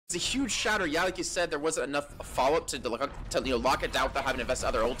It's a huge shatter. Yeah, like you said, there wasn't enough follow-up to lock it down without having to invest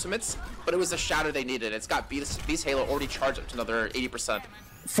other ultimates, but it was a shatter they needed. It's got Beast Halo already charged up to another 80%.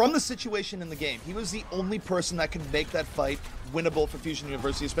 From the situation in the game, he was the only person that could make that fight winnable for Fusion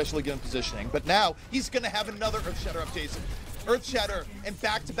University, especially given positioning. But now, he's going to have another Earth Shatter up, Jason. Earth Shatter and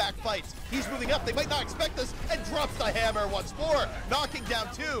back-to-back fights. He's moving up. They might not expect this, and drops the hammer once more, knocking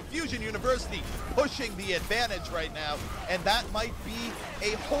down 2. Fusion University pushing the advantage right now, and that might be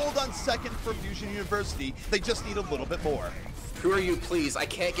a hold on second for Fusion University. They just need a little bit more. WhoRU, please? I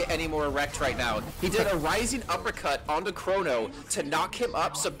can't get any more erect right now. He did a rising uppercut onto Chrono to knock him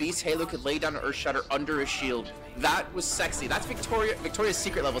up so Beast Halo could lay down an Earth Shatter under his shield. That was sexy. That's Victoria's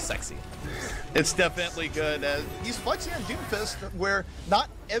Secret level sexy. It's definitely good. He's flexing on Doomfist, where not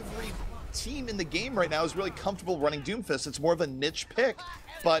every team in the game right now is really comfortable running Doomfist. It's more of a niche pick,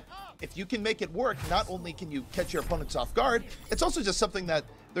 but if you can make it work, not only can you catch your opponents off guard, it's also just something that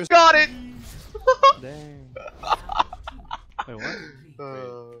there's— Got it! Dang. Wait, what?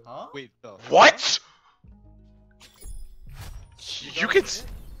 Huh? Wait, no. What? You can.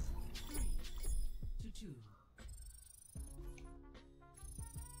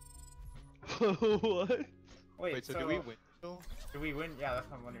 What? Wait, So do we win? Do we win? Yeah, that's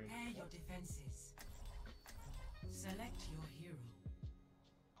what I'm wondering. Prepare your defenses. Select your hero.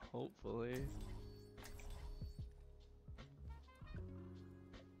 Hopefully.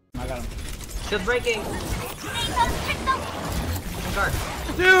 I got him. Shield breaking. Guard.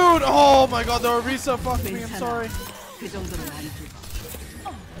 Dude! Oh my god, the Orisa fucked me, I'm sorry.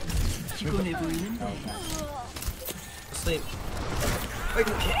 Asleep. I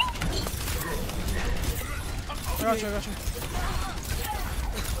got you.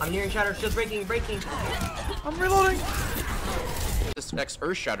 I'm nearing shatter. Shield breaking. I'm reloading. This next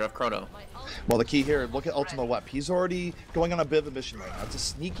Earth Shatter of Chrono. Well, the key here, look at Ultimawep. He's already going on a bit of a mission right now. It's a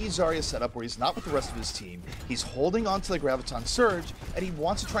sneaky Zarya setup where he's not with the rest of his team. He's holding on to the Graviton Surge, and he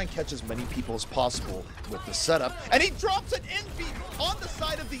wants to try and catch as many people as possible with the setup. And he drops an in beat on the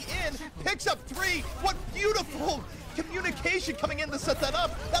side of the inn, picks up 3. What beautiful communication coming in to set that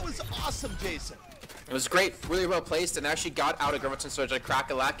up. That was awesome, Jason. It was great, really well placed, and actually got out of Graviton Surge like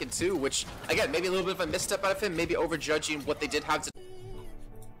Crack-a-Lakin too, which, again, maybe a little bit of a misstep out of him, maybe overjudging what they did have to.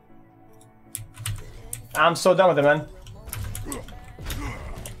 I'm so done with it, man.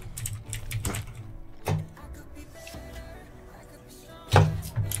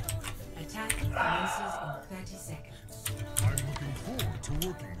 Attack commences in 30 seconds. I'm looking forward to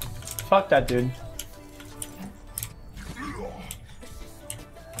working. Fuck that dude.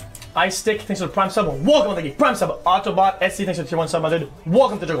 Ice Stick, thanks for the Prime sub. Welcome to the Prime sub. Autobot SC, thanks for the tier 1 sub, my dude.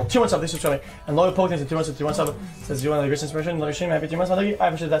 Welcome to the jungle. Tier 1 sub, thanks for showing. And Loyal Poke, thanks for tier 1 sub. Says you want the greatest inspiration. Love your stream. Happy 3 months, my dude. I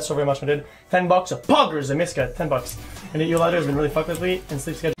appreciate that so very much, my dude. $10. Poggers, a Miska, $10. And you later has been really fucked with me and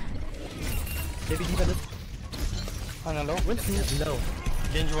sleep schedule. Maybe he better. I don't know. Winston is low.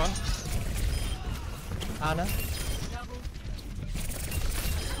 Danger 1. Ana.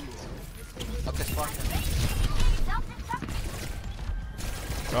 Okay, spawn.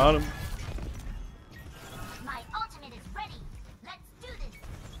 Got him. My ultimate is ready. Let's do this.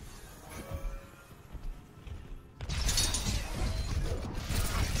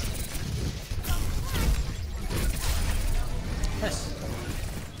 Yes.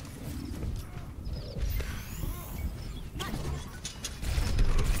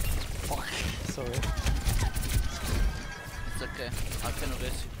 Fuck. Sorry. It's okay. I can do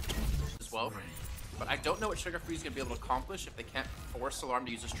this As well. But I don't know what Sugar Free's gonna be able to accomplish if they can't force Alarm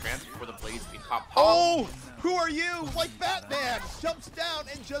to use his trance before the blades being popped. Oh, WhoRU, like Batman, jumps down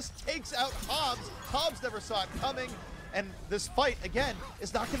and just takes out Hobbs. Hobbs never saw it coming, and this fight, again,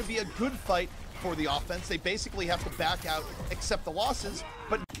 is not going to be a good fight for the offense. They basically have to back out, accept the losses,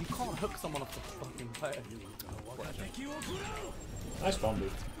 but You can't hook someone off the fucking player. Nice bomb,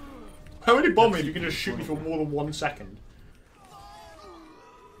 dude. How many bomb if you can just shoot me for more than 1 second?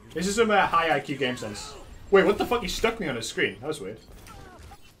 This is some high IQ game sense. Wait, what the fuck? He stuck me on his screen. That was weird.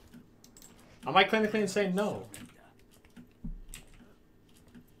 Am I clinically insane? No.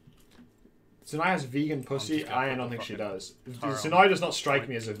 Tsunai has vegan pussy? I don't think she does. Tsunai does not strike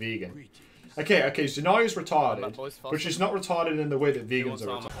me as a vegan. Okay, Tsunai is retarded, but she's not retarded in the way that vegans are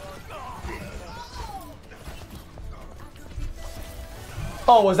retarded.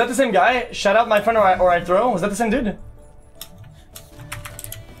 Oh, was that the same guy? Shout out my friend or I throw? Was that the same dude?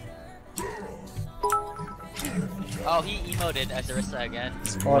 Oh, he emoted as Arista again.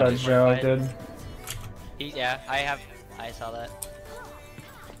 What a joke, dude. Yeah, I saw that.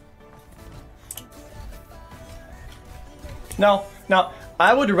 No,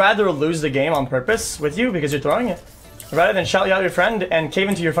 I would rather lose the game on purpose with you because you're throwing it. Rather than shout out your friend and cave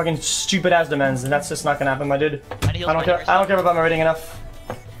into your fucking stupid ass demands, and that's just not gonna happen, my dude. I don't care. I don't care about my rating enough.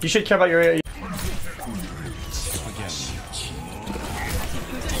 You should care about your.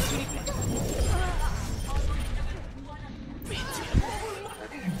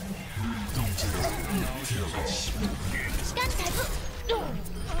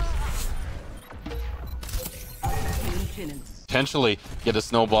 Potentially get a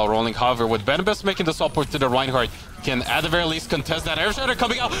snowball rolling. However, with Venomous making the support to the Reinhardt, can at the very least contest that air shatter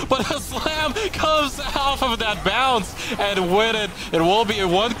coming out, but a slam comes off of that bounce, and with it, it will be a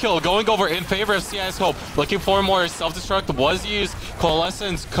 1 kill going over in favor of CIS Hope. Looking for more self-destruct was used.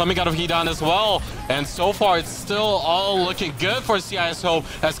 Coalescence coming out of Hidan as well, and so far it's still all looking good for CIS Hope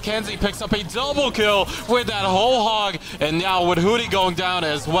as Kenzie picks up a double kill with that whole hog, and now with Hootie going down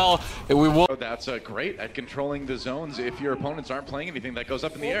as well, we will. That's great at controlling the zones. If your opponents aren't playing anything, that goes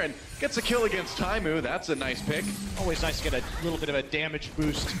up in the air and gets a kill against Taimu. That's a nice pick. Always nice to get a little bit of a damage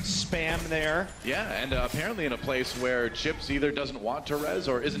boost spam there. Yeah, and apparently in a place where Chips either doesn't want to res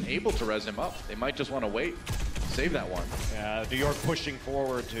or isn't able to res him up. They might just want to wait, save that one. Yeah, New York pushing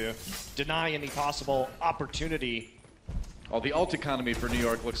forward to deny any possible opportunity. Well, the ult economy for New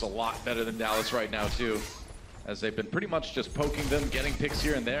York looks a lot better than Dallas right now too, as they've been pretty much just poking them, getting picks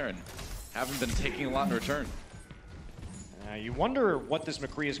here and there, and haven't been taking a lot in return. You wonder what this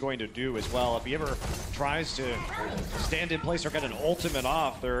McCree is going to do as well. If he ever tries to stand in place or get an ultimate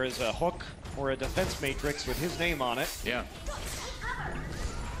off, there is a hook or a defense matrix with his name on it. Yeah.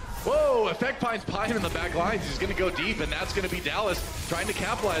 Whoa, Effect finds Pine in the back lines. He's going to go deep, and that's going to be Dallas trying to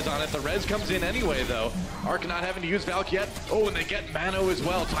capitalize on it. The res comes in anyway, though. Arc not having to use Valk yet. Oh, and they get Mano as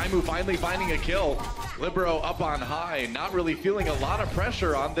well. Taimu finally finding a kill. Libero up on high, not really feeling a lot of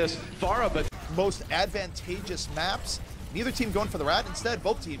pressure on this Pharah, but most advantageous maps. Neither team going for the rat. Instead,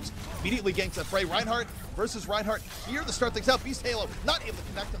 both teams immediately getting to the fray. Reinhardt versus Reinhardt here to start things out. Beast Halo not able to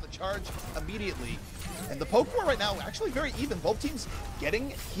connect on the charge immediately. And the poke war right now actually very even. Both teams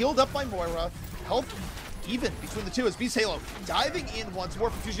getting healed up by Moira. Health even between the two as Beast Halo diving in once more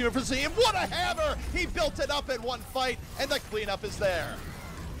for Fusion University. And what a hammer! He built it up in one fight, and the cleanup is there.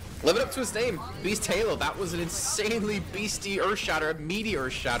 Living up to his name, Beast Halo. That was an insanely beastie Earth Shatter, a meaty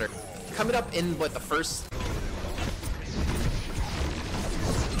Earth Shatter. Coming up in, what, the first...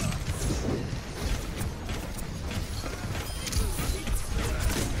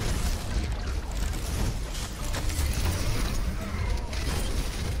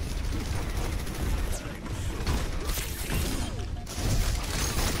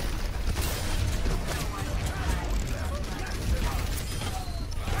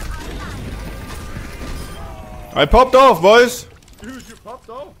 I popped off, boys! Dude, you popped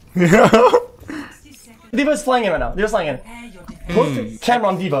off? Diva's flying in right now. Diva's flying in. Put the camera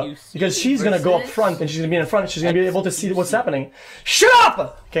on Diva, because she's gonna go up front and she's gonna be in front. She's gonna be able to see what's happening. Shut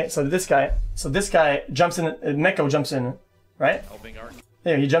up! Okay, so this guy jumps in, Meko jumps in, right?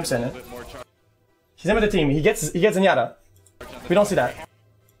 There, he jumps in. He's in with the team. He gets Zenyatta. We don't see that.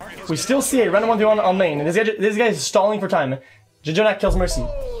 We still see a random 1v1 on lane. This guy is stalling for time. Jojonak kills Mercy.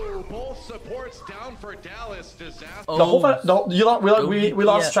 Down for Dallas, disaster. The whole fight, we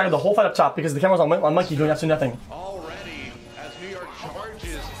lost track of the whole fight up top because the camera's on Monkey doing absolutely nothing. Already, as New York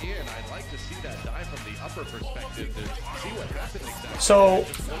charges in, I'd like to see that dive from the upper perspective to see what happened exactly. So,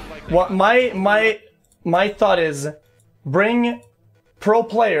 what my thought is, bring pro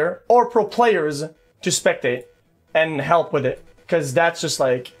player or pro players to spectate and help with it, because that's just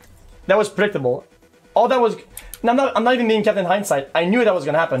like, that was predictable. All that was. I'm not even being kept in hindsight. I knew that was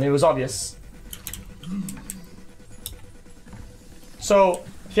gonna happen. It was obvious. So,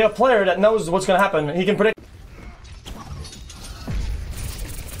 if you have a player that knows what's gonna happen, he can predict.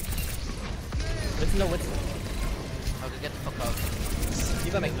 Let's know what's. Okay, get the fuck out.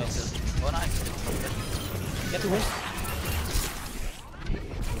 You gotta make no sense. Oh, nice. Get to win.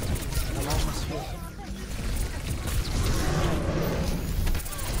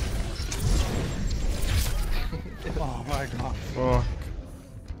 Oh my god. Fuck.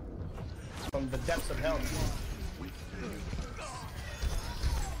 From the depths of hell.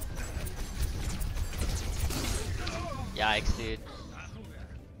 Yikes, dude.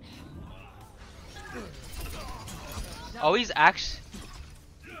 Oh, he's actually.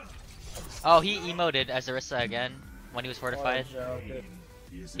 Oh, he emoted as Arissa again when he was fortified.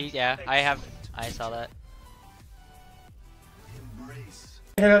 Yeah, I saw that.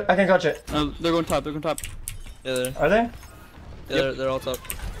 I can catch it. They're going top. Yeah, are they? Yeah, they're all top.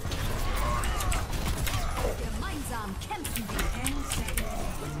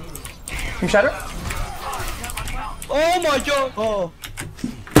 Team Shatter? Oh my god! Oh.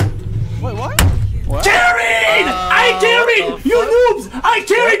 Wait, what? Carried! I carried! You noobs! I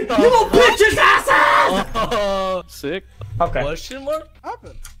carried! You little bitches asses! Sick. Okay. Question mark?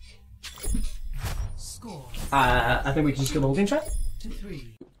 Happened. Score I think we can just get a little game chat. 2-3.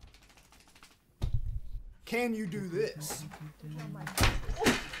 Can you do this?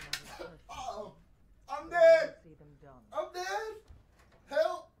 Uh-oh. I'm dead. I'm dead.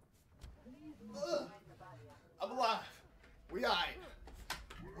 Help. Ugh. I'm alive. We aight.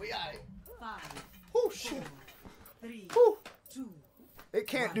 We aight. 5. Oh shit. 3. Whew. 2. It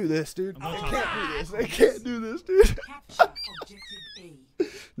can't do this, dude. It can't do this. It can't do this, dude. Capture objective A.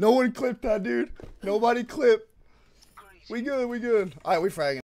 No one clipped that, dude. Nobody clipped. We good. We good. All right, we fragging.